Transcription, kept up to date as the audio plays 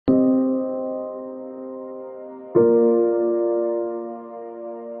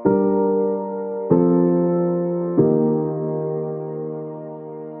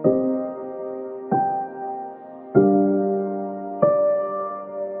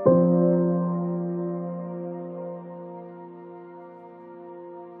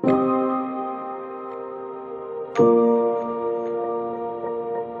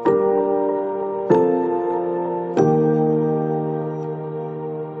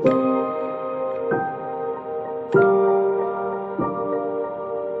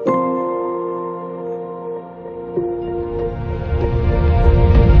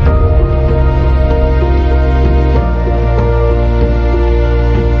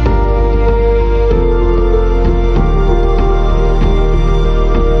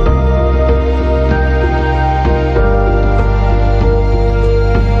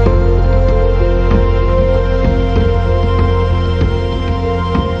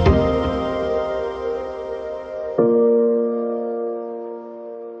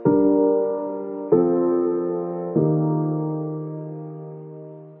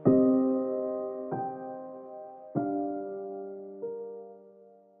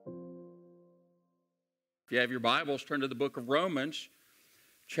If you have your Bibles, turn to the book of Romans,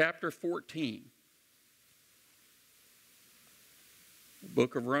 chapter 14. The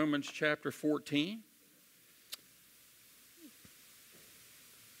book of Romans, chapter 14.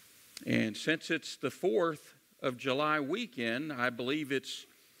 And since it's the 4th of July weekend, I believe it's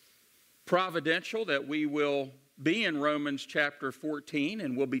providential that we will be in Romans chapter 14,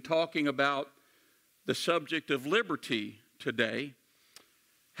 and we'll be talking about the subject of liberty today.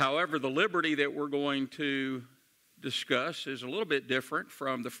 However, the liberty that we're going to discuss is a little bit different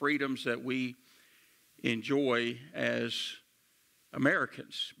from the freedoms that we enjoy as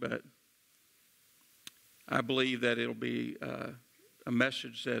Americans, but I believe that it'll be a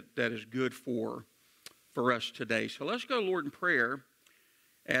message that is good for us today. So let's go, Lord, in prayer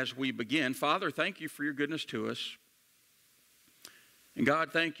as we begin. Father, thank you for your goodness to us. And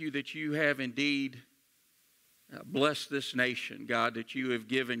God, thank you that you have indeed blessed this nation, God, that you have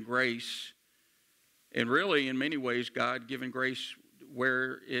given grace. And really, in many ways, God, given grace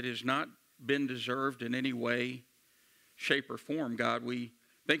where it has not been deserved in any way, shape, or form. God, we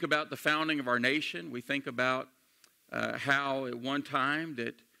think about the founding of our nation. We think about how at one time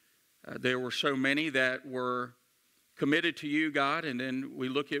that there were so many that were committed to you, God, and then we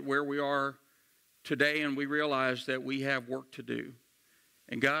look at where we are today and we realize that we have work to do.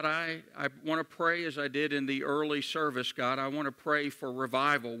 And God, I want to pray as I did in the early service, God, I want to pray for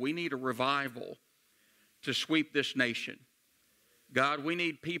revival. We need a revival to sweep this nation. God, we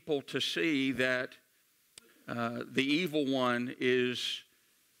need people to see that the evil one is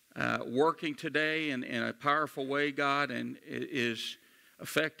working today in a powerful way, God, and is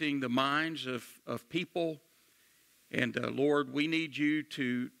affecting the minds of people. And Lord, we need you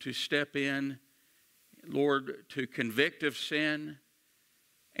to step in, Lord, to convict of sin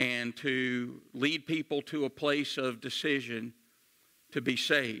and to lead people to a place of decision to be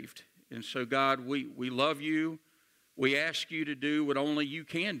saved. And so, God, we love you. We ask you to do what only you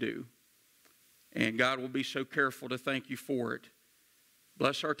can do. And God will be so careful to thank you for it.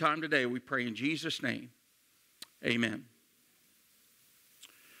 Bless our time today, we pray in Jesus' name. Amen.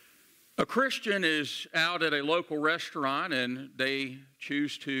 A Christian is out at a local restaurant and they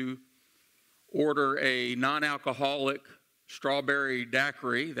choose to order a non-alcoholic strawberry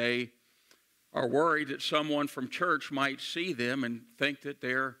daiquiri. They are worried that someone from church might see them and think that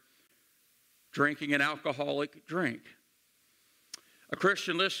they're drinking an alcoholic drink. A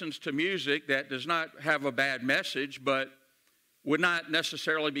Christian listens to music that does not have a bad message, but would not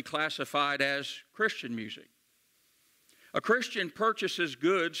necessarily be classified as Christian music. A Christian purchases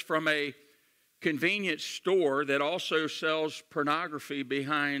goods from a convenience store that also sells pornography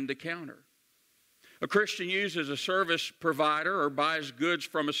behind the counter. A Christian uses a service provider or buys goods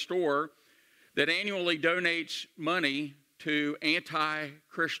from a store that annually donates money to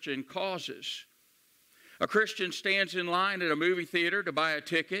anti-Christian causes. A Christian stands in line at a movie theater to buy a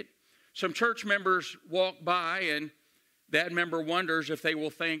ticket. Some church members walk by and that member wonders if they will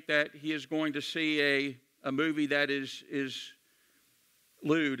think that he is going to see a movie that is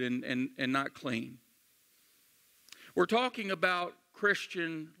lewd and not clean. We're talking about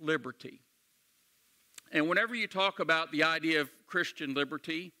Christian liberty. And whenever you talk about the idea of Christian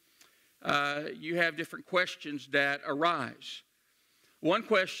liberty, you have different questions that arise. One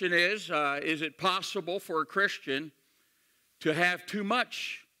question is it possible for a Christian to have too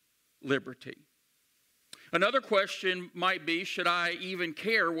much liberty? Another question might be, should I even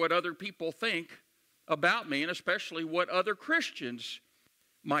care what other people think about me, and especially what other Christians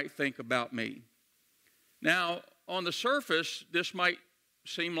might think about me? Now, on the surface, this might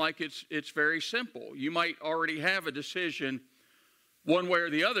seem like it's very simple. You might already have a decision one way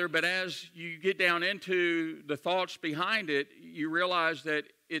or the other, but as you get down into the thoughts behind it, you realize that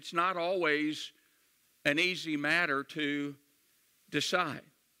it's not always an easy matter to decide.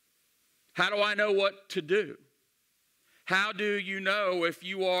 How do I know what to do? How do you know if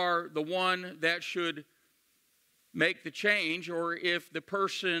you are the one that should make the change, or if the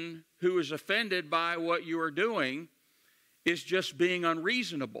person who is offended by what you are doing is just being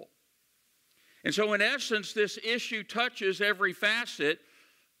unreasonable? And so in essence, this issue touches every facet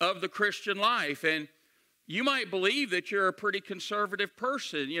of the Christian life. And you might believe that you're a pretty conservative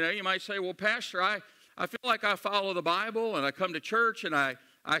person. You know, you might say, well, Pastor, I feel like I follow the Bible and I come to church and I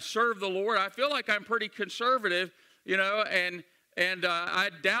serve the Lord. I feel like I'm pretty conservative, you know, and I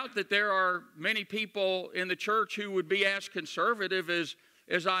doubt that there are many people in the church who would be as conservative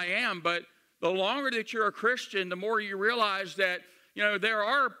as I am. But the longer that you're a Christian, the more you realize that, you know, there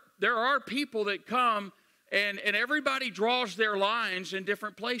are people that come and everybody draws their lines in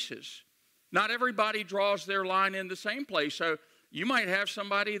different places. Not everybody draws their line in the same place. So you might have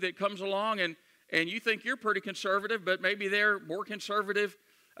somebody that comes along and and you think you're pretty conservative, but maybe they're more conservative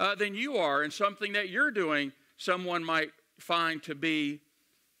than you are, and something that you're doing someone might find to be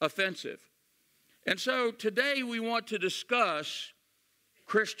offensive. And so today we want to discuss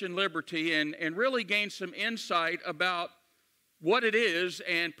Christian liberty and really gain some insight about what it is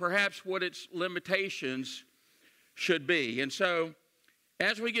and perhaps what its limitations should be. And so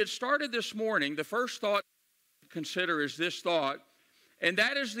as we get started this morning, the first thought to consider is this thought, and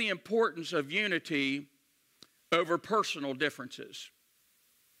that is the importance of unity over personal differences.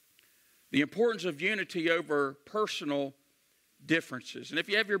 The importance of unity over personal differences. And if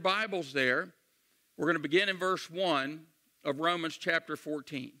you have your Bibles there, we're going to begin in verse 1 of Romans chapter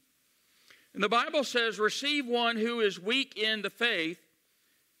 14. And the Bible says, receive one who is weak in the faith,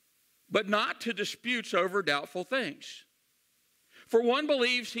 but not to disputes over doubtful things. For one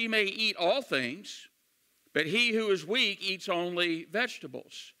believes he may eat all things, but he who is weak eats only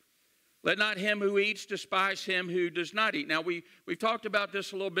vegetables. Let not him who eats despise him who does not eat. Now, we've talked about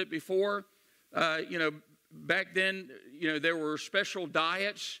this a little bit before. Back then, there were special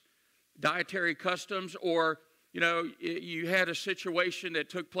diets, dietary customs, or, you had a situation that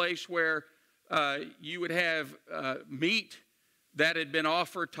took place where you would have meat that had been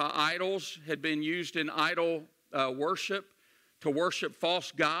offered to idols, had been used in idol worship, to worship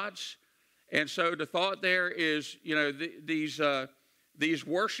false gods. And so the thought there is, these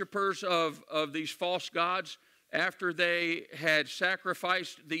worshipers of these false gods, after they had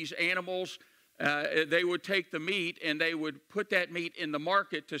sacrificed these animals, they would take the meat and they would put that meat in the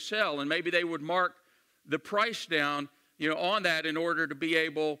market to sell. And maybe they would mark the price down, on that in order to be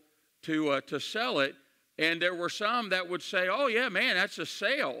able to sell it. And there were some that would say, oh, yeah, man, that's a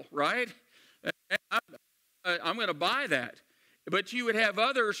sale, right? I'm going to buy that. But you would have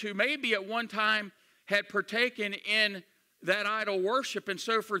others who maybe at one time had partaken in that idol worship. And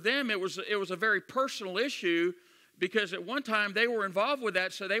so for them, it was a very personal issue, because at one time they were involved with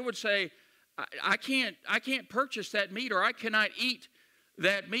that. So they would say, I can't purchase that meat, or I cannot eat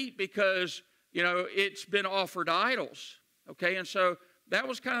that meat because, it's been offered to idols. Okay, and so that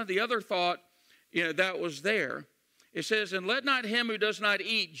was kind of the other thought, that was there. It says, and let not him who does not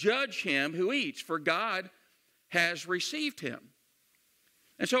eat judge him who eats, for God has received him.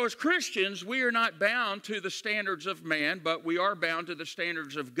 And so as Christians, we are not bound to the standards of man, but we are bound to the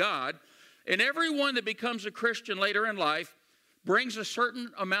standards of God. And everyone that becomes a Christian later in life brings a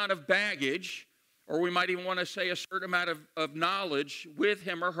certain amount of baggage, or we might even want to say a certain amount of knowledge with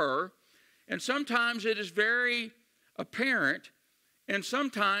him or her. And sometimes it is very apparent, and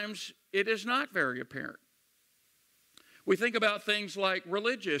sometimes it is not very apparent. We think about things like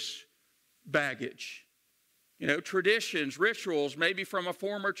religious baggage, traditions, rituals, maybe from a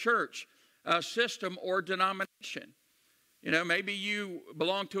former church, system, or denomination. Maybe you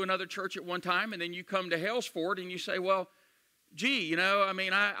belong to another church at one time, and then you come to Halesford and you say, well, gee,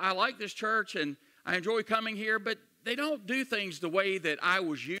 I like this church and I enjoy coming here, but they don't do things the way that I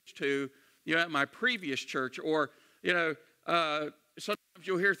was used to, at my previous church. Or, sometimes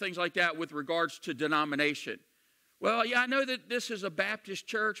you'll hear things like that with regards to denomination. Well, yeah, I know that this is a Baptist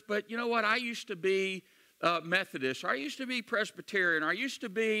church, but you know what? I used to be Methodist, or I used to be Presbyterian, or I used to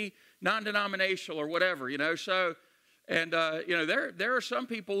be non-denominational, or whatever, So, and, there are some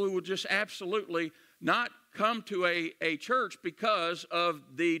people who will just absolutely not come to a church because of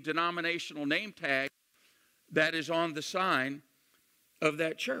the denominational name tag that is on the sign of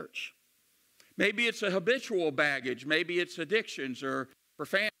that church. Maybe it's a habitual baggage. Maybe it's addictions or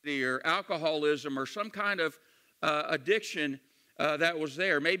profanity or alcoholism or some kind of addiction that was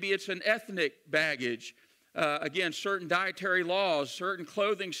there. Maybe it's an ethnic baggage. Again, certain dietary laws, certain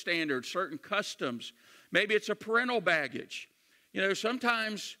clothing standards, certain customs. Maybe it's a parental baggage.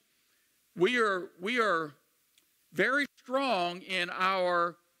 Sometimes we are very strong in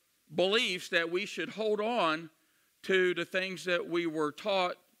our beliefs that we should hold on to the things that we were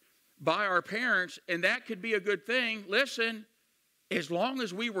taught by our parents, and that could be a good thing. Listen, as long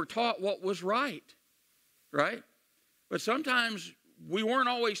as we were taught what was right? But sometimes we weren't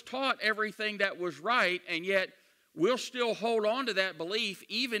always taught everything that was right, and yet we'll still hold on to that belief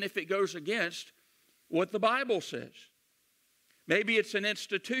even if it goes against what the Bible says. Maybe it's an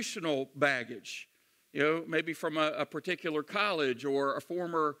institutional baggage, maybe from a particular college or a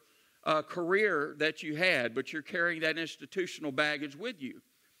former career that you had, but you're carrying that institutional baggage with you.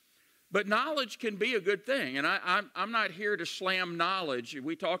 But knowledge can be a good thing, and I'm not here to slam knowledge.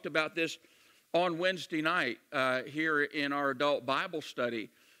 We talked about this on Wednesday night here in our adult Bible study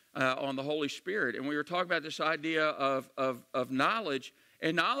on the Holy Spirit, and we were talking about this idea of knowledge,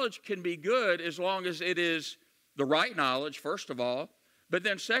 and knowledge can be good as long as it is the right knowledge, first of all, But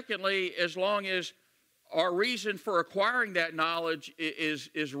then secondly, as long as our reason for acquiring that knowledge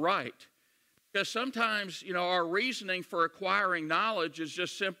is right. Because sometimes, our reasoning for acquiring knowledge is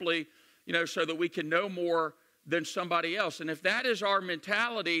just simply, so that we can know more than somebody else. And if that is our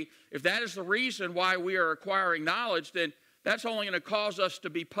mentality, if that is the reason why we are acquiring knowledge, then that's only going to cause us to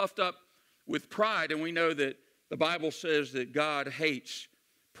be puffed up with pride. And we know that the Bible says that God hates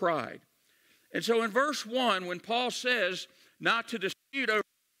pride. And so in verse 1, when Paul says not to dispute over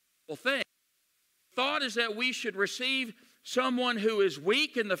things, the thought is that we should receive someone who is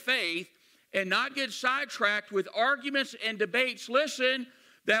weak in the faith and not get sidetracked with arguments and debates, listen,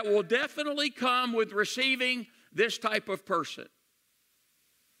 that will definitely come with receiving this type of person.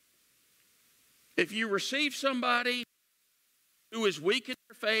 If you receive somebody who is weak in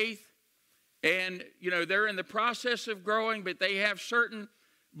their faith and, they're in the process of growing, but they have certain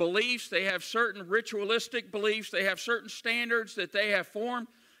beliefs, they have certain ritualistic beliefs, they have certain standards that they have formed,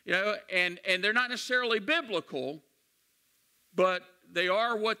 and they're not necessarily biblical, but they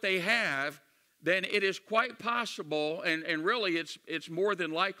are what they have, then it is quite possible, and really it's more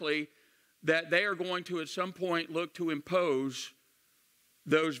than likely that they are going to at some point look to impose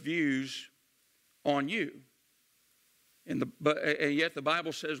those views on you. And yet the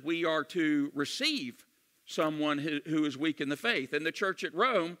Bible says we are to receive someone who is weak in the faith. In the church at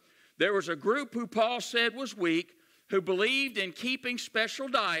Rome, there was a group who Paul said was weak, who believed in keeping special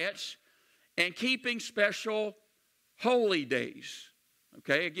diets and keeping special holy days.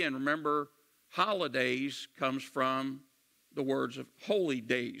 Okay, again, remember, holidays comes from the words of holy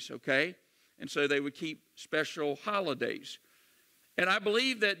days, okay? And so they would keep special holidays. And I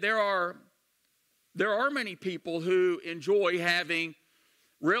believe that there are many people who enjoy having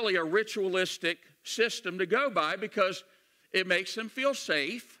really a ritualistic system to go by because it makes them feel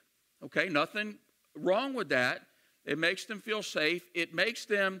safe, okay? Nothing wrong with that. It makes them feel safe. It makes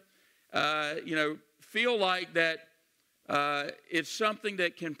them, feel like that it's something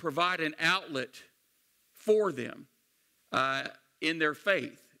that can provide an outlet for them in their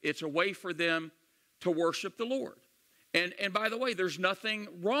faith. It's a way for them to worship the Lord. And by the way, there's nothing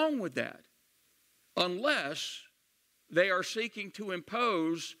wrong with that unless they are seeking to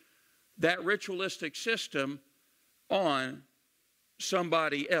impose that ritualistic system on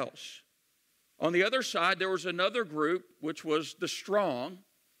somebody else. On the other side, there was another group, which was the strong.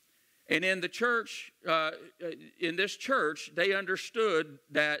 And in the church, in this church, they understood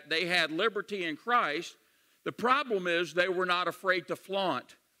that they had liberty in Christ. The problem is they were not afraid to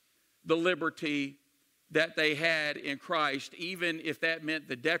flaunt the liberty that they had in Christ, even if that meant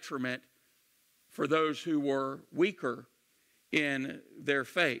the detriment for those who were weaker in their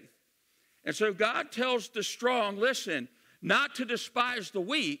faith. And so God tells the strong, listen, not to despise the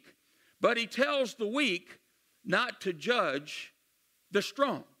weak, but he tells the weak not to judge the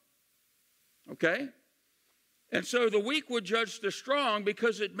strong. Okay? And so the weak would judge the strong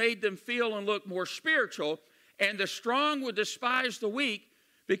because it made them feel and look more spiritual, and the strong would despise the weak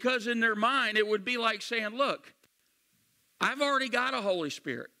because in their mind it would be like saying, look, I've already got a Holy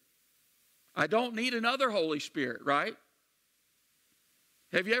Spirit. I don't need another Holy Spirit, right?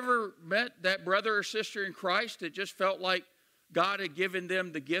 Have you ever met that brother or sister in Christ that just felt like God had given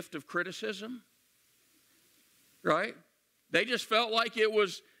them the gift of criticism? Right? They just felt like it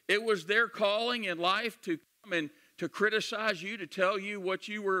was their calling in life to come and to criticize you, to tell you what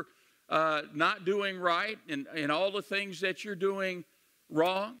you were not doing right and all the things that you're doing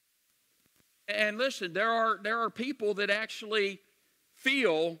wrong. And listen, there are people that actually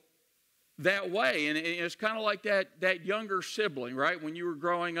feel that way. And it's kind of like that younger sibling, right? When you were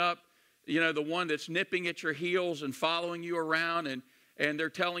growing up, the one that's nipping at your heels and following you around and they're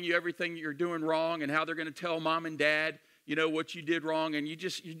telling you everything you're doing wrong and how they're going to tell mom and dad, what you did wrong, and you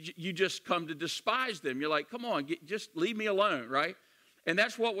just come to despise them. You're like, come on, just leave me alone, right? And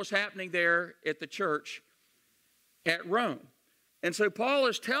that's what was happening there at the church at Rome. And so Paul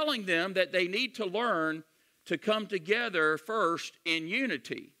is telling them that they need to learn to come together first in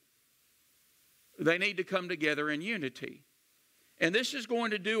unity. They need to come together in unity. And this is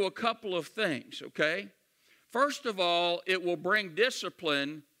going to do a couple of things, okay? First of all, it will bring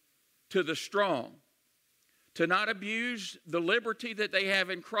discipline to the strong, to not abuse the liberty that they have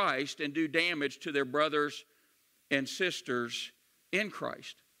in Christ and do damage to their brothers and sisters in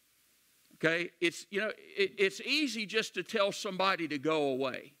Christ. Okay? It's easy just to tell somebody to go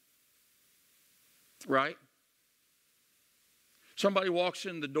away. Right? Somebody walks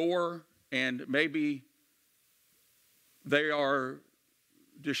in the door and maybe they are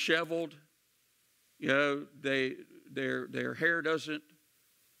disheveled. Their hair doesn't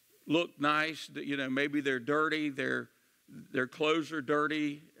look nice. Maybe they're dirty. They're their clothes are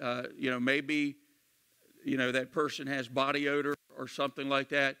dirty. Maybe, that person has body odor or something like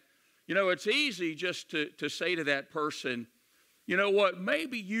that. It's easy just to say to that person, you know what,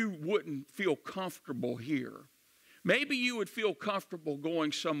 maybe you wouldn't feel comfortable here. Maybe you would feel comfortable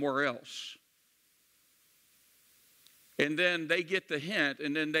going somewhere else. And then they get the hint,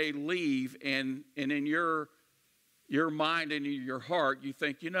 and then they leave, and in your mind and in your heart, you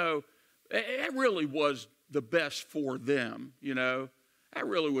think, it really was the best for them, That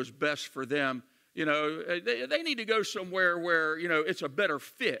really was best for them. They need to go somewhere where, it's a better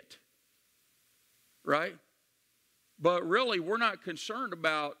fit, right? But really, we're not concerned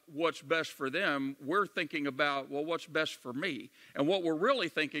about what's best for them. We're thinking about, well, what's best for me? And what we're really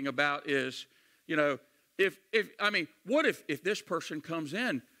thinking about is, what if this person comes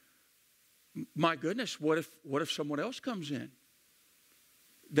in? My goodness, what if someone else comes in?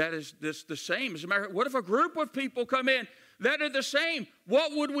 That is the same. As a matter of fact, what if a group of people come in that are the same?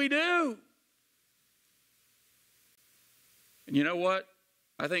 What would we do? And you know what?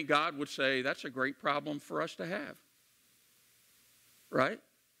 I think God would say that's a great problem for us to have. Right?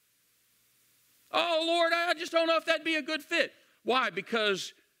 Oh, Lord, I just don't know if that'd be a good fit. Why?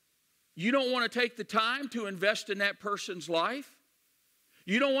 Because you don't want to take the time to invest in that person's life.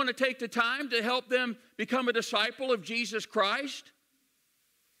 You don't want to take the time to help them become a disciple of Jesus Christ.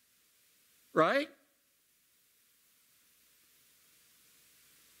 Right?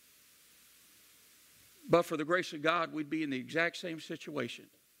 But for the grace of God, we'd be in the exact same situation.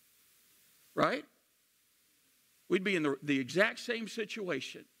 Right? We'd be in the exact same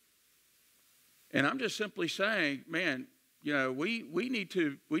situation. And I'm just simply saying, man, we need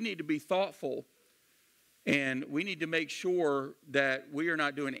to be thoughtful, and we need to make sure that we are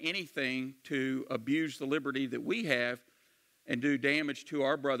not doing anything to abuse the liberty that we have and do damage to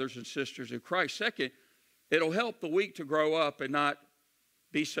our brothers and sisters in Christ. Second, it'll help the weak to grow up and not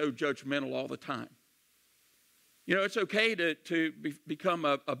be so judgmental all the time. It's okay to become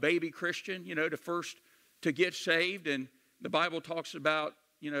a baby Christian, to get saved. And the Bible talks about,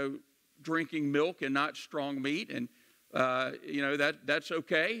 drinking milk and not strong meat. And, that's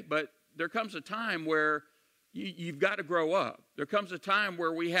okay. But there comes a time where you've got to grow up. There comes a time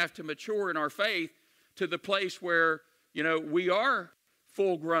where we have to mature in our faith to the place where, we are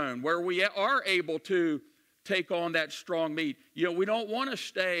full grown, where we are able to take on that strong meat. We don't want to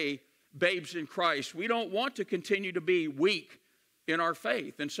stay babes in Christ. We don't want to continue to be weak in our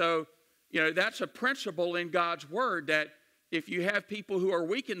faith. And so, that's a principle in God's word, that if you have people who are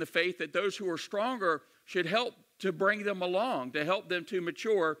weak in the faith, that those who are stronger should help to bring them along, to help them to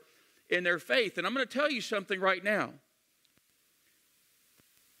mature in their faith. And I'm going to tell you something right now.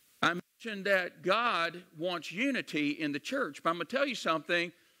 I mentioned that God wants unity in the church, but I'm going to tell you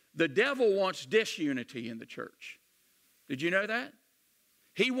something. The devil wants disunity in the church. Did you know that?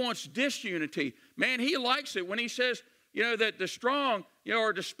 He wants disunity. Man, he likes it when he says, that the strong,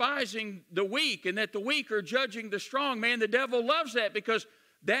 are despising the weak, and that the weak are judging the strong. Man, the devil loves that, because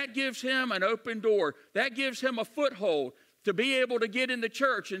that gives him an open door. That gives him a foothold to be able to get in the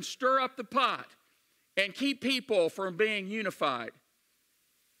church and stir up the pot and keep people from being unified.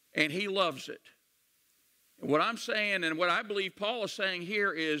 And he loves it. And what I'm saying, and what I believe Paul is saying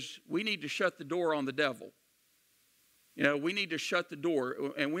here, is we need to shut the door on the devil. We need to shut the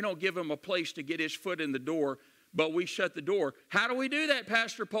door, and we don't give him a place to get his foot in the door, but we shut the door. How do we do that,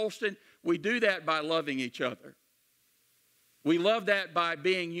 Pastor Polston? We do that by loving each other. We love that by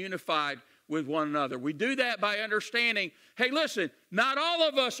being unified with one another. We do that by understanding, hey, listen, not all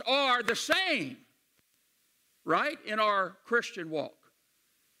of us are the same, right, in our Christian walk.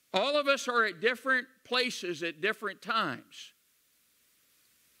 All of us are at different places at different times.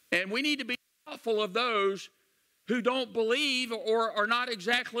 And we need to be thoughtful of those who don't believe or are not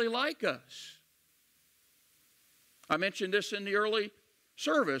exactly like us. I mentioned this in the early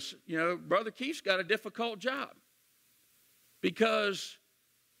service. Brother Keith's got a difficult job because,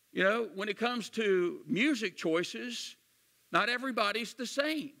 when it comes to music choices, not everybody's the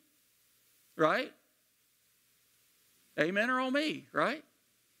same, right? Amen or on me, right?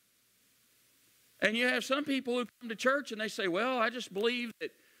 And you have some people who come to church and they say, well, I just believe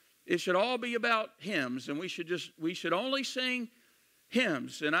that it should all be about hymns, and we should only sing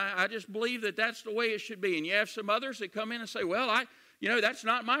hymns. And I just believe that that's the way it should be. And you have some others that come in and say, well, that's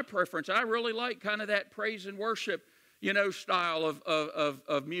not my preference. I really like kind of that praise and worship, style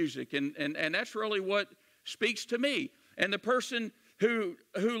of music. And that's really what speaks to me. And the person who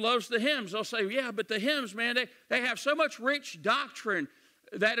loves the hymns, they'll say, yeah, but the hymns, man, they have so much rich doctrine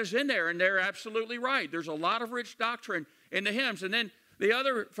that is in there. And they're absolutely right. There's a lot of rich doctrine in the hymns. And then the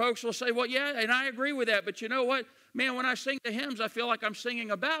other folks will say, well, yeah, and I agree with that, but you know what? man, when I sing the hymns, I feel like I'm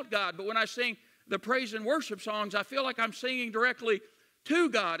singing about God. But when I sing the praise and worship songs, I feel like I'm singing directly to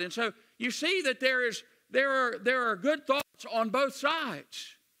God. And so you see that there are good thoughts on both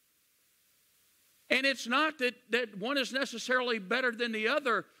sides. And it's not that one is necessarily better than the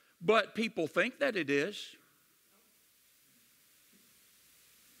other, but people think that it is.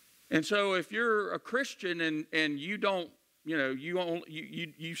 And so if you're a Christian and you don't,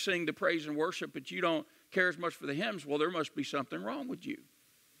 you sing the praise and worship, but you don't care as much for the hymns, well, there must be something wrong with you,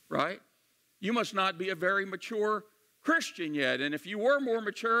 right? You must not be a very mature Christian yet. And if you were more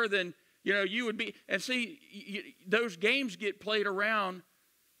mature, then, you would be. And see, those games get played around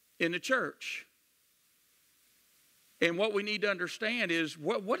in the church. And what we need to understand is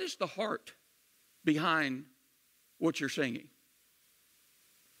what is the heart behind what you're singing?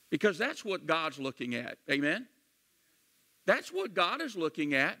 Because that's what God's looking at. Amen? That's what God is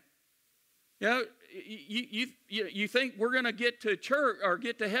looking at. You think we're going to get to church or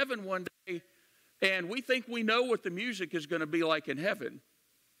get to heaven one day, and we think we know what the music is going to be like in heaven.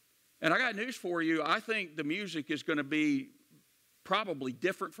 And I got news for you. I think the music is going to be probably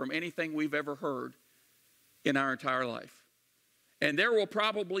different from anything we've ever heard in our entire life. And there will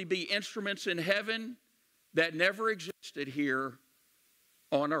probably be instruments in heaven that never existed here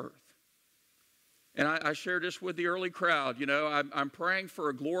on earth. And I shared this with the early crowd. I'm praying for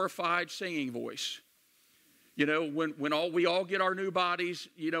a glorified singing voice. When we all get our new bodies,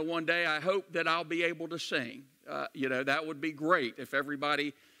 one day I hope that I'll be able to sing. That would be great if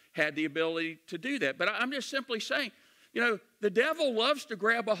everybody had the ability to do that. But I'm just simply saying, the devil loves to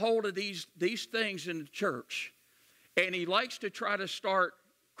grab a hold of these things in the church. And he likes to try to start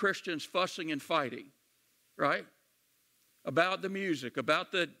Christians fussing and fighting, right? About the music,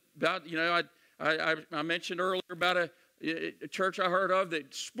 I mentioned earlier about a church I heard of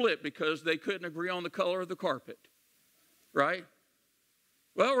that split because they couldn't agree on the color of the carpet, right?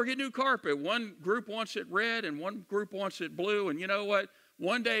 Well, we're getting new carpet. One group wants it red and one group wants it blue. And you know what?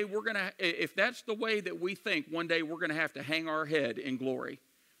 One day if that's the way that we think, one day we're going to have to hang our head in glory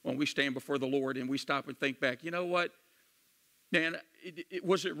when we stand before the Lord and we stop and think back, you know what? Man,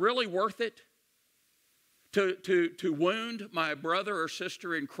 was it really worth it to wound my brother or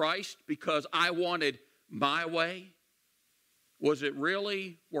sister in Christ because I wanted my way? Was it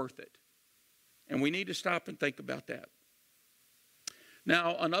really worth it? And we need to stop and think about that.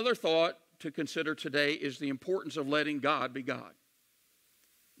 Now, another thought to consider today is the importance of letting God be God.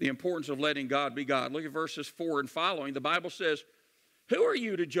 The importance of letting God be God. Look at verses 4 and following. The Bible says, "Who are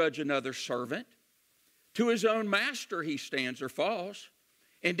you to judge another servant? To his own master he stands or falls.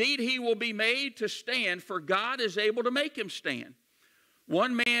 Indeed, he will be made to stand, for God is able to make him stand.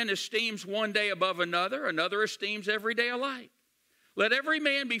 One man esteems one day above another, another esteems every day alike. Let every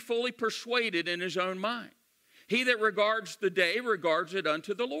man be fully persuaded in his own mind. He that regards the day regards it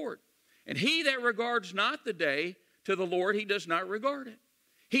unto the Lord. And he that regards not the day to the Lord, he does not regard it.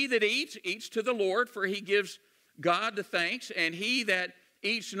 He that eats, eats to the Lord, for he gives God the thanks. And he that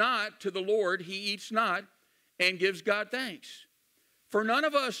eats not to the Lord, he eats not and gives God thanks. For none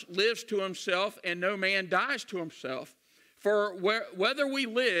of us lives to himself, and no man dies to himself. For whether we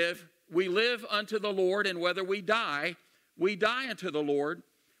live unto the Lord, and whether we die unto the Lord.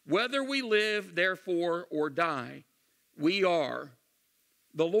 Whether we live, therefore, or die, we are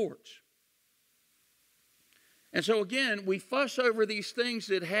the Lord's." And so again, we fuss over these things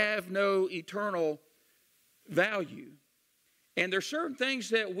that have no eternal value. And there's certain things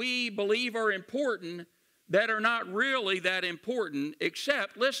that we believe are important that are not really that important,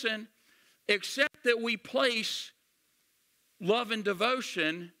 except that we place love and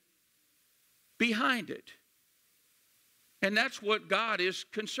devotion behind it. And that's what God is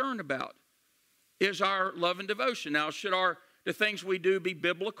concerned about, is our love and devotion. Now, should the things we do be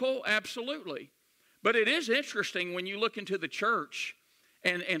biblical? Absolutely. But it is interesting when you look into the church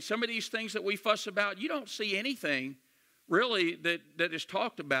and some of these things that we fuss about, you don't see anything really that is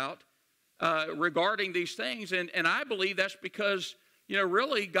talked about regarding these things. And I believe that's because,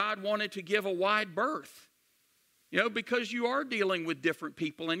 really God wanted to give a wide berth. Because you are dealing with different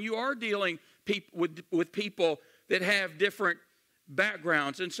people, and you are dealing with people that have different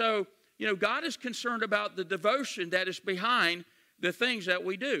backgrounds. And so, God is concerned about the devotion that is behind the things that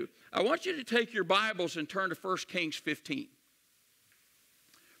we do. I want you to take your Bibles and turn to 1 Kings 15.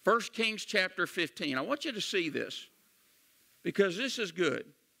 1 Kings chapter 15. I want you to see this, because this is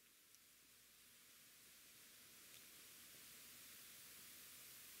good.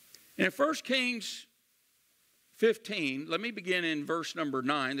 In 1 Kings 15, let me begin in verse number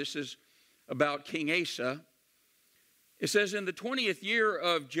 9. This is about King Asa. It says, "In the 20th year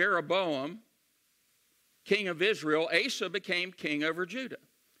of Jeroboam, king of Israel, Asa became king over Judah.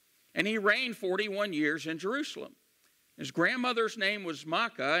 And he reigned 41 years in Jerusalem. His grandmother's name was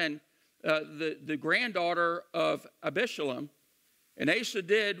Maacah, and the granddaughter of Abishalom. And Asa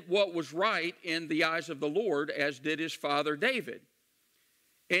did what was right in the eyes of the Lord, as did his father David.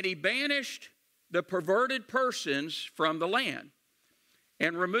 And he banished the perverted persons from the land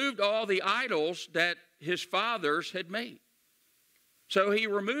and removed all the idols that his fathers had made. So he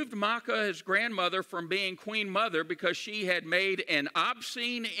removed Maacah, his grandmother, from being queen mother because she had made an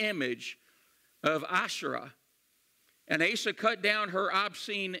obscene image of Asherah. And Asa cut down her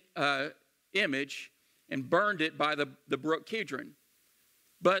obscene image and burned it by the brook Kidron.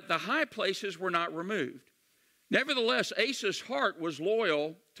 But the high places were not removed. Nevertheless, Asa's heart was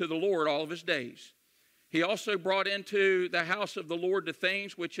loyal to the Lord all of his days. He also brought into the house of the Lord the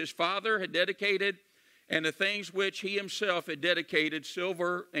things which his father had dedicated, and the things which he himself had dedicated,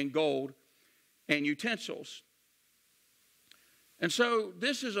 silver and gold and utensils. And so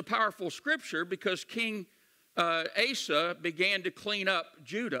this is a powerful scripture because King Asa began to clean up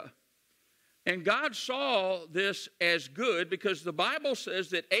Judah. And God saw this as good because the Bible says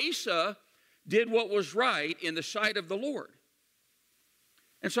that Asa did what was right in the sight of the Lord.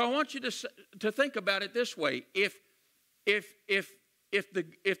 And so I want you to think about it this way. If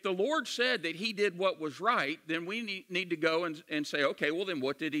the Lord said that he did what was right, then we need to go and say, okay, well then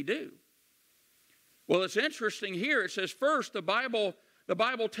what did he do? Well, it's interesting here. It says first, the Bible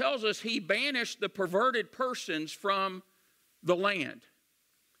tells us he banished the perverted persons from the land.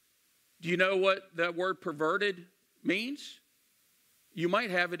 Do you know what that word perverted means? You might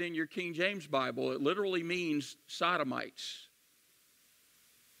have it in your King James Bible. It literally means sodomites.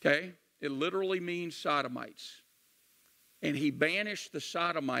 Okay? It literally means sodomites. And he banished the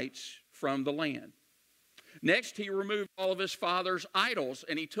sodomites from the land. Next, he removed all of his father's idols,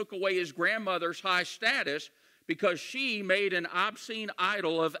 and he took away his grandmother's high status because she made an obscene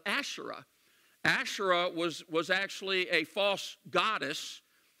idol of Asherah. Asherah was actually a false goddess.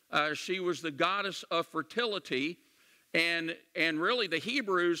 She was the goddess of fertility. And really the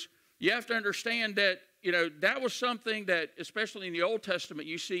Hebrews, you have to understand that, that was something that, especially in the Old Testament,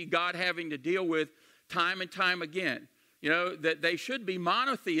 you see God having to deal with time and time again. That they should be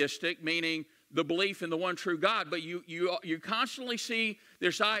monotheistic, meaning the belief in the one true God, but you constantly see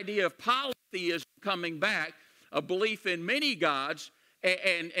this idea of polytheism coming back, a belief in many gods,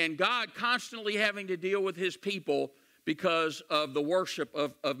 and God constantly having to deal with his people because of the worship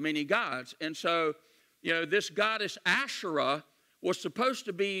of many gods. And so, this goddess Asherah was supposed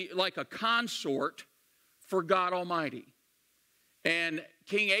to be like a consort for God Almighty. And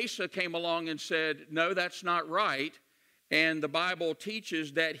King Asa came along and said, no, that's not right. And the Bible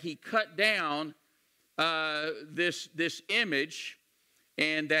teaches that he cut down this image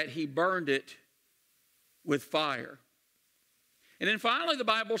and that he burned it with fire. And then finally the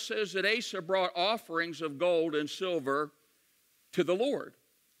Bible says that Asa brought offerings of gold and silver to the Lord.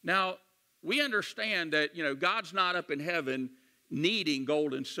 Now, we understand that, God's not up in heaven needing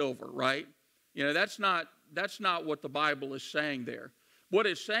gold and silver, right? That's not what the Bible is saying there. What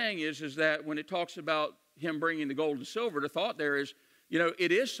it's saying is that when it talks about him bringing the gold and silver, the thought there is,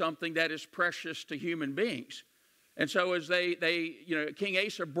 it is something that is precious to human beings. And so as King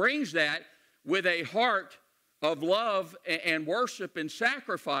Asa brings that with a heart of love and worship and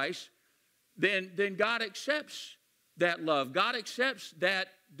sacrifice, then God accepts that love. God accepts that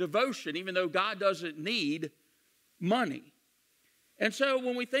devotion, even though God doesn't need money. And so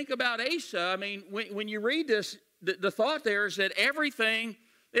when we think about Asa, when you read this, the thought there is that everything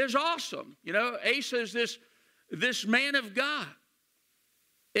is awesome. Asa is this man of God,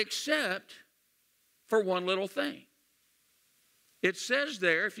 except for one little thing. It says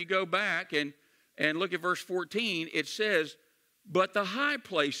there, if you go back and look at verse 14, it says, but the high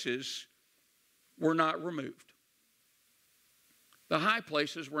places were not removed. The high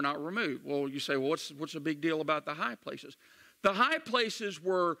places were not removed. Well, you say, well, what's the big deal about the high places? The high places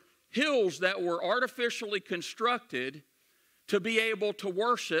were hills that were artificially constructed to be able to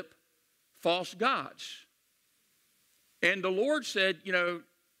worship false gods. And the Lord said,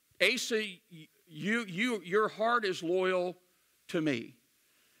 Asa, your heart is loyal to me.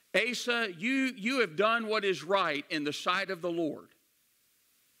 Asa, you have done what is right in the sight of the Lord.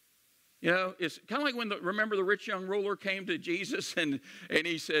 It's kind of like when, remember the rich young ruler came to Jesus and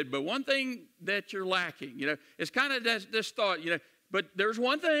he said, but one thing that you're lacking, it's kind of this thought, but there's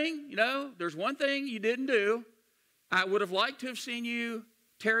one thing, there's one thing you didn't do. I would have liked to have seen you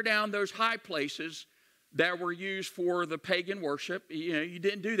tear down those high places that were used for the pagan worship. You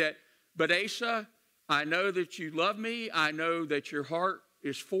didn't do that. But Asa, I know that you love me. I know that your heart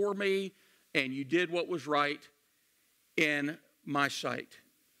is for me. and you did what was right in my sight.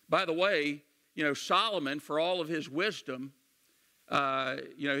 By the way, Solomon, for all of his wisdom,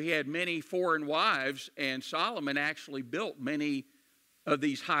 he had many foreign wives, and Solomon actually built many of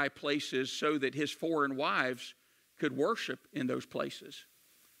these high places so that his foreign wives could worship in those places.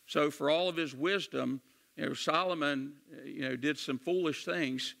 So for all of his wisdom, Solomon, did some foolish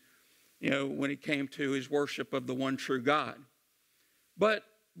things, when it came to his worship of the one true God. But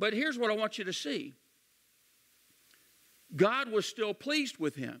here's what I want you to see. God was still pleased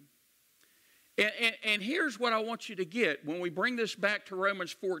with him. And here's what I want you to get when we bring this back to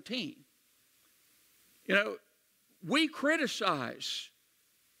Romans 14. We criticize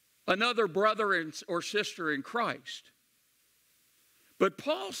another brother or sister in Christ. But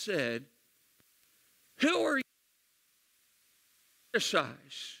Paul said, who are you to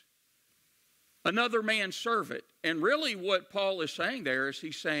criticize another man's servant? And really what Paul is saying there is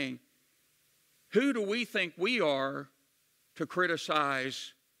he's saying, who do we think we are to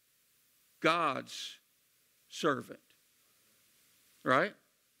criticize God's servant? Right?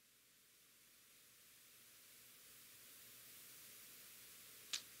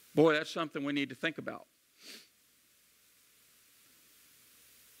 Boy, that's something we need to think about.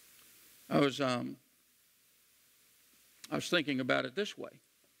 I was thinking about it this way.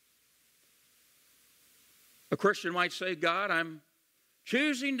 A Christian might say, God, I'm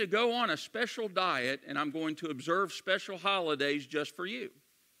choosing to go on a special diet, and I'm going to observe special holidays just for you.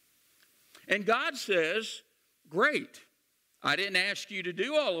 And God says, great. I didn't ask you to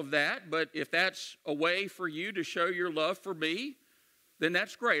do all of that, but if that's a way for you to show your love for me, then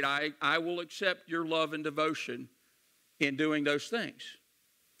that's great. I will accept your love and devotion in doing those things.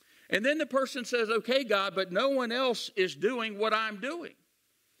 And then the person says, okay, God, but no one else is doing what I'm doing.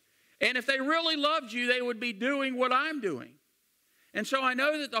 And if they really loved you, they would be doing what I'm doing. And so I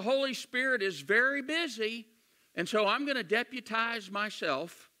know that the Holy Spirit is very busy, and so I'm going to deputize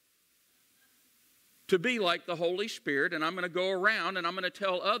myself to be like the Holy Spirit, and I'm going to go around and I'm going to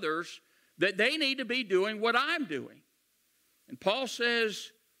tell others that they need to be doing what I'm doing. And Paul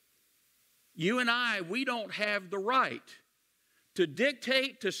says, you and I, we don't have the right to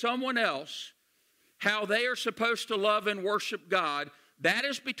dictate to someone else how they are supposed to love and worship God. That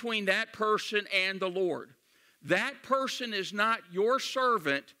is between that person and the Lord. That person is not your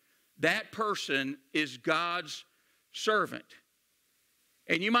servant. That person is God's servant.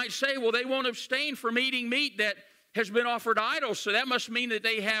 And you might say, well, they won't abstain from eating meat that has been offered to idols, so that must mean that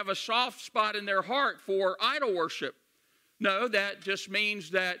they have a soft spot in their heart for idol worship. No, that just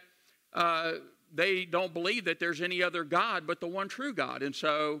means that they don't believe that there's any other God but the one true God. And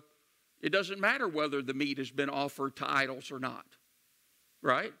so it doesn't matter whether the meat has been offered to idols or not.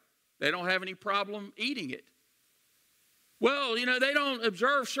 Right? They don't have any problem eating it. Well, they don't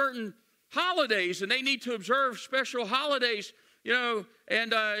observe certain holidays, and they need to observe special holidays, and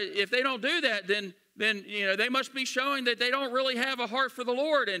if they don't do that, then they must be showing that they don't really have a heart for the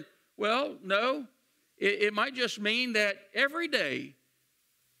Lord. And, well, no, it might just mean that every day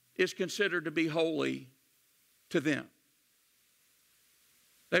is considered to be holy to them.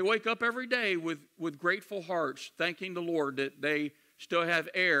 They wake up every day with grateful hearts, thanking the Lord that they still have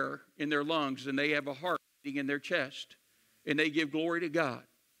air in their lungs and they have a heart beating in their chest, and they give glory to God.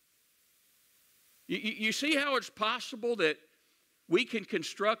 You see how it's possible that we can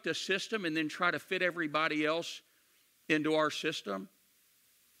construct a system and then try to fit everybody else into our system?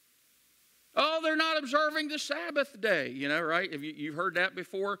 Oh, they're not observing the Sabbath day, right? Have you've heard that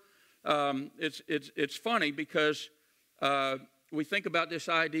before? It's funny because we think about this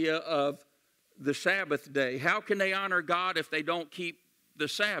idea of the Sabbath day. How can they honor God if they don't keep the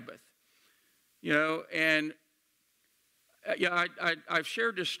Sabbath? And I've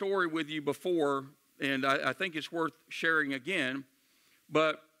shared this story with you before, and I think it's worth sharing again.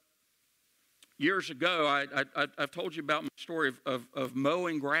 But years ago, I've told you about my story of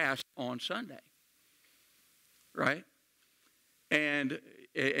mowing grass on Sunday, right? And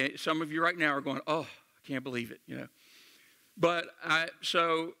some of you right now are going, oh, I can't believe it, But I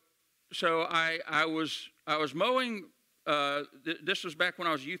was mowing. This was back when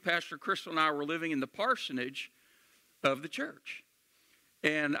I was a youth pastor. Crystal and I were living in the parsonage of the church,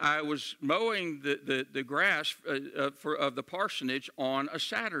 and I was mowing the grass of the parsonage on a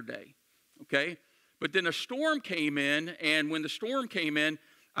Saturday. Okay, but then a storm came in, and when the storm came in,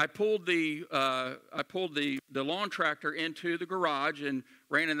 I pulled the lawn tractor into the garage and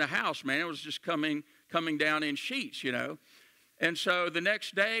ran in the house. Man, it was just coming down in sheets, And so the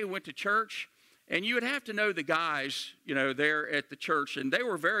next day, went to church, and you would have to know the guys, there at the church, and they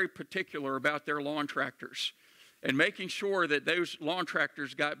were very particular about their lawn tractors. and making sure that those lawn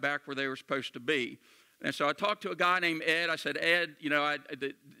tractors got back where they were supposed to be. And so I talked to a guy named Ed. I said, Ed,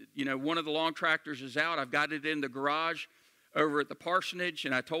 one of the lawn tractors is out. I've got it in the garage over at the parsonage.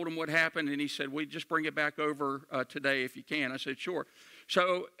 And I told him what happened. And he said, we just bring it back over today if you can. I said, sure.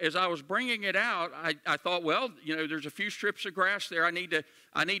 So as I was bringing it out, I thought, well, there's a few strips of grass there. I need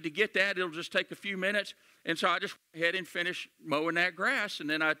to get that. It'll just take a few minutes. And so I just went ahead and finished mowing that grass. And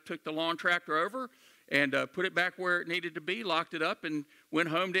then I took the lawn tractor over and put it back where it needed to be, locked it up, and went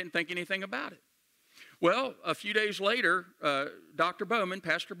home, didn't think anything about it. Well, a few days later, Dr. Bowman,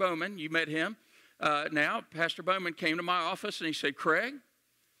 Pastor Bowman, you met him now. Pastor Bowman came to my office and he said, Craig,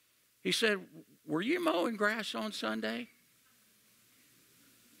 he said, were you mowing grass on Sunday?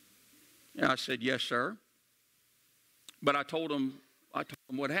 And I said, yes, sir. But I told him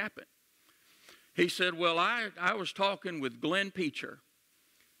what happened. He said, well, I was talking with Glenn Peacher.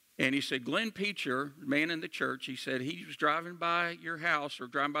 And he said, Glenn Peacher, man in the church, he said he was driving by your house or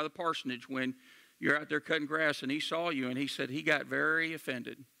driving by the parsonage when you're out there cutting grass, and he saw you, and he said he got very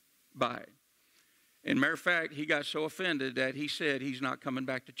offended by it. And matter of fact, he got so offended that he said he's not coming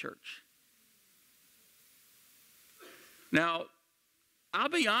back to church. Now, I'll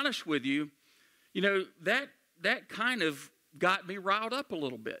be honest with you, that kind of got me riled up a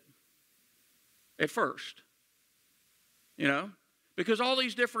little bit at first, because all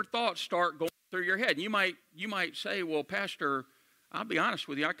these different thoughts start going through your head. And you might say, well, Pastor, I'll be honest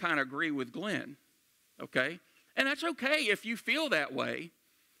with you, I kind of agree with Glenn, okay? And that's okay if you feel that way.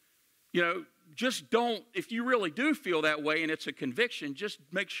 Just don't, if you really do feel that way and it's a conviction, just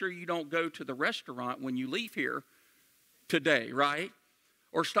make sure you don't go to the restaurant when you leave here today, right?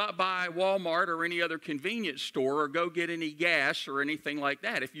 Or stop by Walmart or any other convenience store or go get any gas or anything like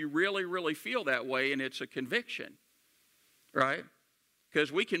that. If you really, really feel that way and it's a conviction, right?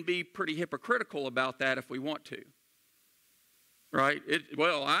 Because we can be pretty hypocritical about that if we want to, right?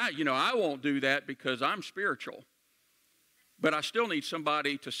 I won't do that because I'm spiritual, but I still need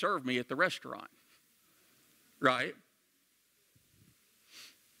somebody to serve me at the restaurant, right?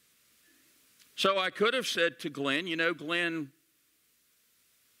 So I could have said to Glenn, Glenn,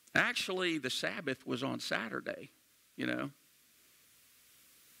 actually the Sabbath was on Saturday,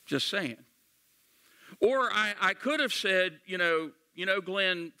 just saying. Or I could have said,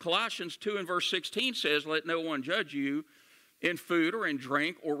 Glenn, Colossians 2 and verse 16 says, let no one judge you in food or in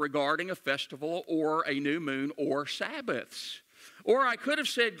drink or regarding a festival or a new moon or Sabbaths. Or I could have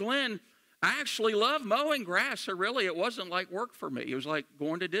said, Glenn, I actually love mowing grass, so really it wasn't like work for me. It was like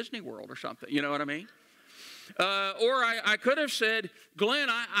going to Disney World or something, you know what I mean? Or I could have said, Glenn,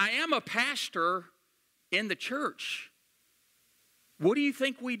 I am a pastor in the church. What do you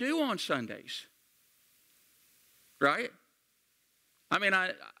think we do on Sundays? Right? I mean,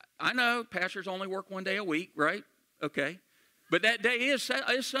 I know pastors only work one day a week, right? Okay. But that day is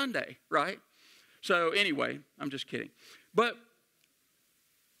Sunday, right? So anyway, I'm just kidding. But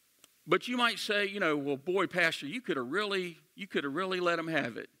you might say, well, boy, Pastor, you could have really let them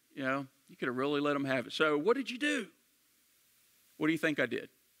have it. You could have really let them have it. So what did you do? What do you think I did?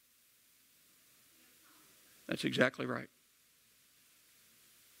 That's exactly right.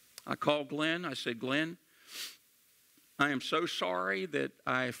 I called Glenn. I said, Glenn, I am so sorry that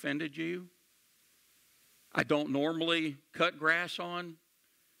I offended you. I don't normally cut grass on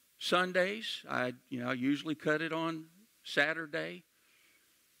Sundays. I usually cut it on Saturday.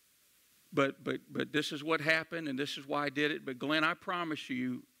 But this is what happened, and this is why I did it. But Glenn, I promise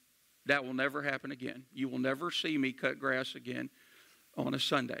you that will never happen again. You will never see me cut grass again on a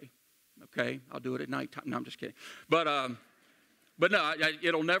Sunday. Okay? I'll do it at nighttime. No, I'm just kidding. But no,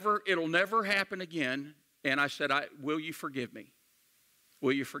 it'll never happen again. And I said, will you forgive me?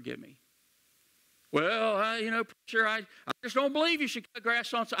 Will you forgive me? Well, preacher, I just don't believe you should cut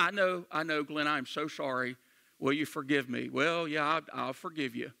grass on Sunday. I know, Glenn, I'm so sorry. Will you forgive me? Well, yeah, I'll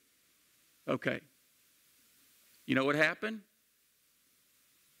forgive you. Okay. You know what happened?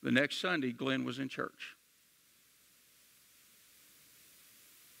 The next Sunday, Glenn was in church.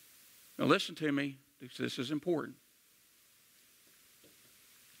 Now listen to me. This is important.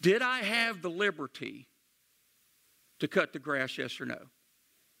 Did I have the liberty to cut the grass, yes or no?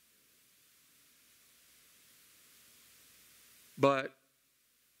 But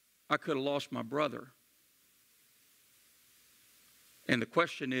I could have lost my brother. And the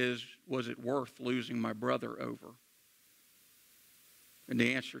question is, was it worth losing my brother over? And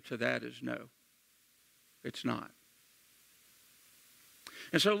the answer to that is no, it's not.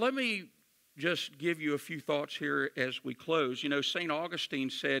 And so let me just give you a few thoughts here as we close. St. Augustine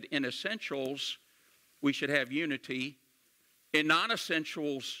said, in essentials, we should have unity. In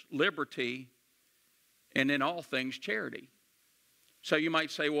non-essentials, liberty. and in all things charity. So you might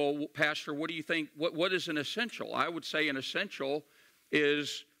say, well, Pastor, what do you think? What is an essential? I would say an essential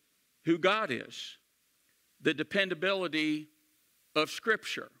is who God is, the dependability of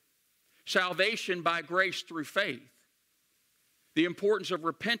Scripture, salvation by grace through faith, the importance of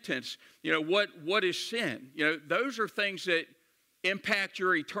repentance. What is sin? Those are things that impact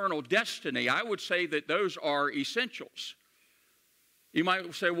your eternal destiny. I would say that those are essentials. You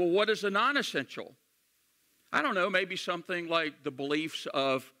might say, well, what is a non-essential? I don't know, maybe something like the beliefs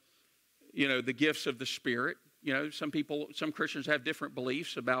of, the gifts of the Spirit. Some Christians have different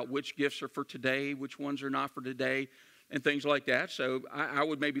beliefs about which gifts are for today, which ones are not for today, and things like that. So I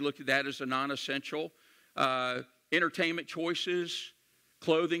would maybe look at that as a non-essential. Entertainment choices,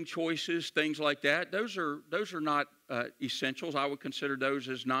 clothing choices, things like that. Those are not essentials. I would consider those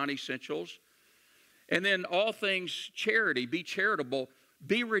as non-essentials. And then all things charity, be charitable,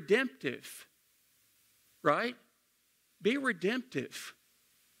 be redemptive. Right? Be redemptive.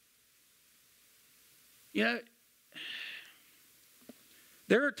 There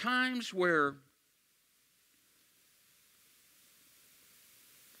are times where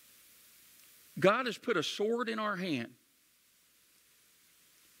God has put a sword in our hand.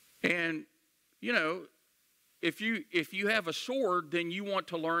 And, if you have a sword, then you want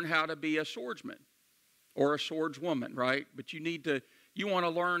to learn how to be a swordsman or a swordswoman, right? But you want to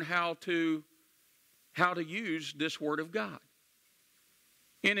learn how to use this Word of God.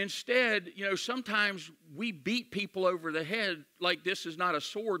 And instead, sometimes we beat people over the head like this is not a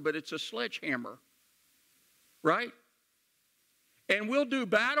sword, but it's a sledgehammer, right? And we'll do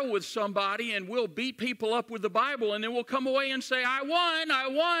battle with somebody and we'll beat people up with the Bible, and then we'll come away and say, I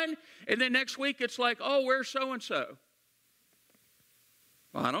won. And then next week it's like, oh, where's so-and-so?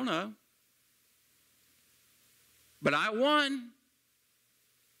 Well, I don't know. But I won.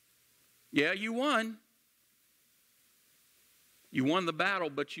 Yeah, you won. You won the battle,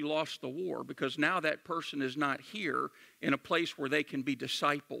 but you lost the war, because now that person is not here in a place where they can be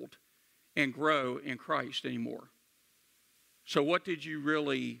discipled and grow in Christ anymore. So what did you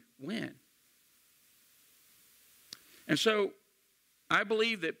really win? And so I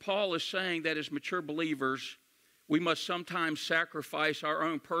believe that Paul is saying that as mature believers, we must sometimes sacrifice our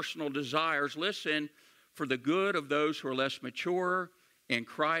own personal desires, listen, for the good of those who are less mature in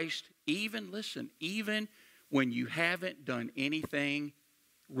Christ, even when you haven't done anything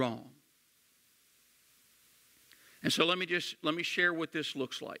wrong. And so let me share what this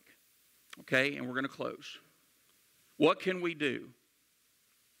looks like. Okay, and we're going to close. What can we do?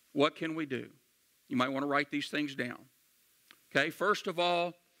 What can we do? You might want to write these things down. Okay, first of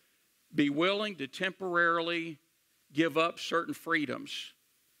all, be willing to temporarily give up certain freedoms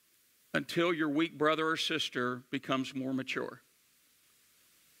until your weak brother or sister becomes more mature.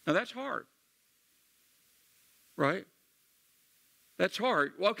 Now that's hard. Right? That's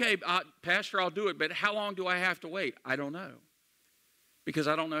hard. Well, okay, Pastor, I'll do it, but how long do I have to wait? I don't know. Because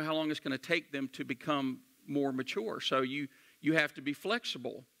I don't know how long it's going to take them to become more mature. So you have to be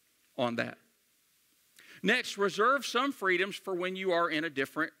flexible on that. Next, reserve some freedoms for when you are in a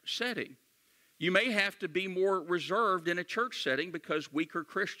different setting. You may have to be more reserved in a church setting because weaker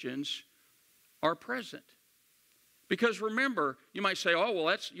Christians are present. Because remember, you might say, oh, well,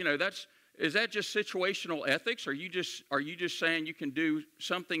 is that just situational ethics? Are you just saying you can do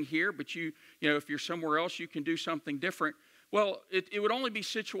something here, but if you're somewhere else, you can do something different? Well, it would only be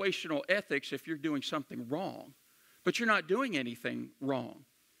situational ethics if you're doing something wrong. But you're not doing anything wrong.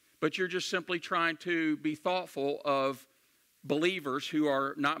 But you're just simply trying to be thoughtful of believers who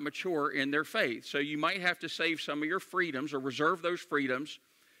are not mature in their faith. So you might have to save some of your freedoms or reserve those freedoms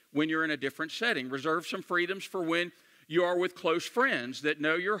when you're in a different setting. Reserve some freedoms for when you are with close friends that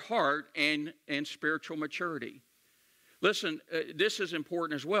know your heart and spiritual maturity. Listen, this is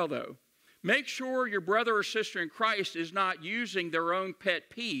important as well, though. Make sure your brother or sister in Christ is not using their own pet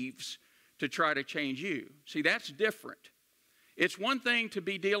peeves to try to change you. See, that's different. It's one thing to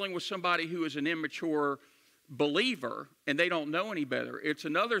be dealing with somebody who is an immature believer and they don't know any better. It's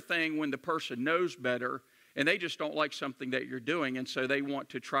another thing when the person knows better and they just don't like something that you're doing, and so they want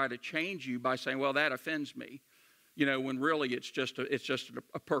to try to change you by saying, well, that offends me. When really it's just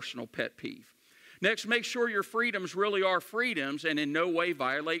a personal pet peeve. Next, make sure your freedoms really are freedoms and in no way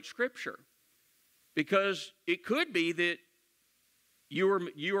violate Scripture. Because it could be that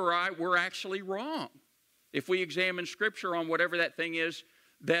you or I were actually wrong. If we examine Scripture on whatever that thing is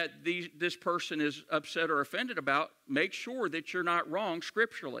that this person is upset or offended about, make sure that you're not wrong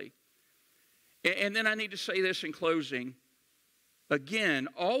scripturally. And then I need to say this in closing. Again,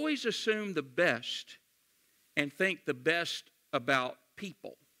 always assume the best and think the best about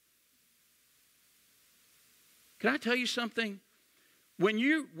people. Can I tell you something? When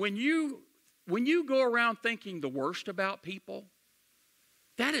you go around thinking the worst about people,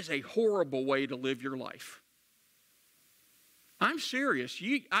 that is a horrible way to live your life. I'm serious.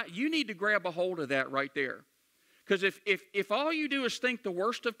 You need to grab a hold of that right there. Because if all you do is think the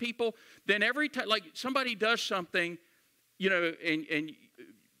worst of people, then every time, like somebody does something, and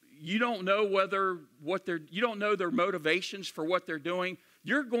you don't know you don't know their motivations for what they're doing,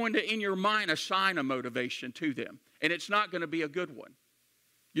 you're going to, in your mind, assign a motivation to them. And it's not going to be a good one.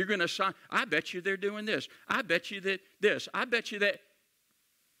 You're going to assign, I bet you they're doing this. I bet you that this. I bet you that.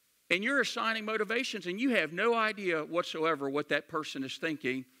 And you're assigning motivations, and you have no idea whatsoever what that person is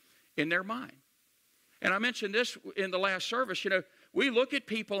thinking in their mind. And I mentioned this in the last service. We look at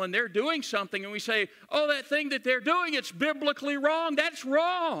people, and they're doing something, and we say, oh, that thing that they're doing, it's biblically wrong. That's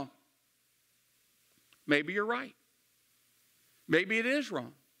wrong. Maybe you're right. Maybe it is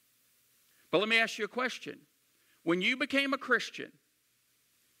wrong. But let me ask you a question. When you became a Christian,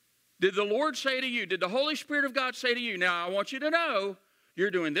 did the Lord say to you, did the Holy Spirit of God say to you, now I want you to know,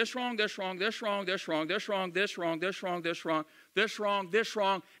 you're doing this wrong, this wrong, this wrong, this wrong, this wrong, this wrong, this wrong, this wrong, this wrong, this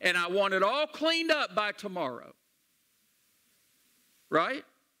wrong, and I want it all cleaned up by tomorrow. Right?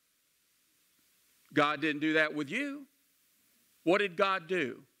 God didn't do that with you. What did God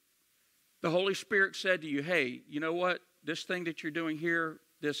do? The Holy Spirit said to you, hey, you know what? This thing that you're doing here,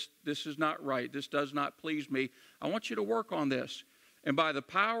 this is not right. This does not please me. I want you to work on this. And by the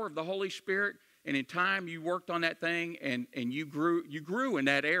power of the Holy Spirit, and in time you worked on that thing, and you grew in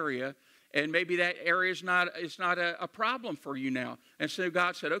that area, and maybe that area is not a problem for you now. And so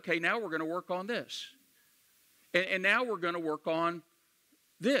God said, okay, now we're going to work on this. And now we're going to work on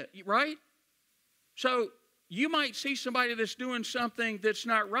this, right? So you might see somebody that's doing something that's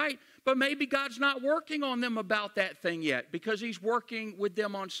not right, but maybe God's not working on them about that thing yet because he's working with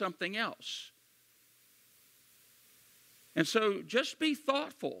them on something else. And so just be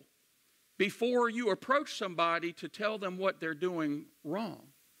thoughtful before you approach somebody to tell them what they're doing wrong.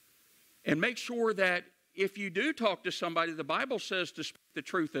 And make sure that if you do talk to somebody, the Bible says to speak the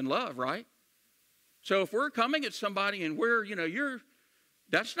truth in love, right? So if we're coming at somebody and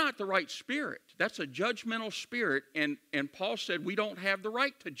that's not the right spirit. That's a judgmental spirit. And Paul said we don't have the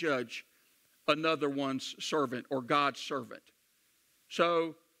right to judge another one's servant or God's servant.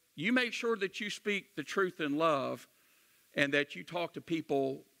 So you make sure that you speak the truth in love and that you talk to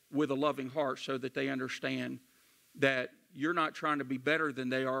people with a loving heart so that they understand that you're not trying to be better than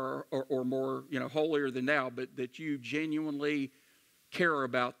they are or more, holier than thou, but that you genuinely care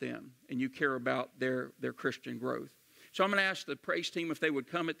about them and you care about their Christian growth. So I'm going to ask the praise team if they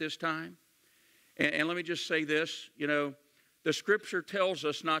would come at this time. And let me just say this, the Scripture tells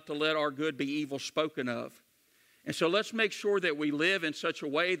us not to let our good be evil spoken of. And so let's make sure that we live in such a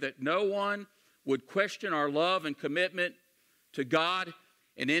way that no one would question our love and commitment to God.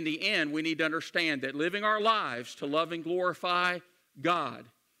 And in the end, we need to understand that living our lives to love and glorify God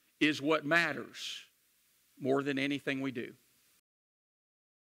is what matters more than anything we do.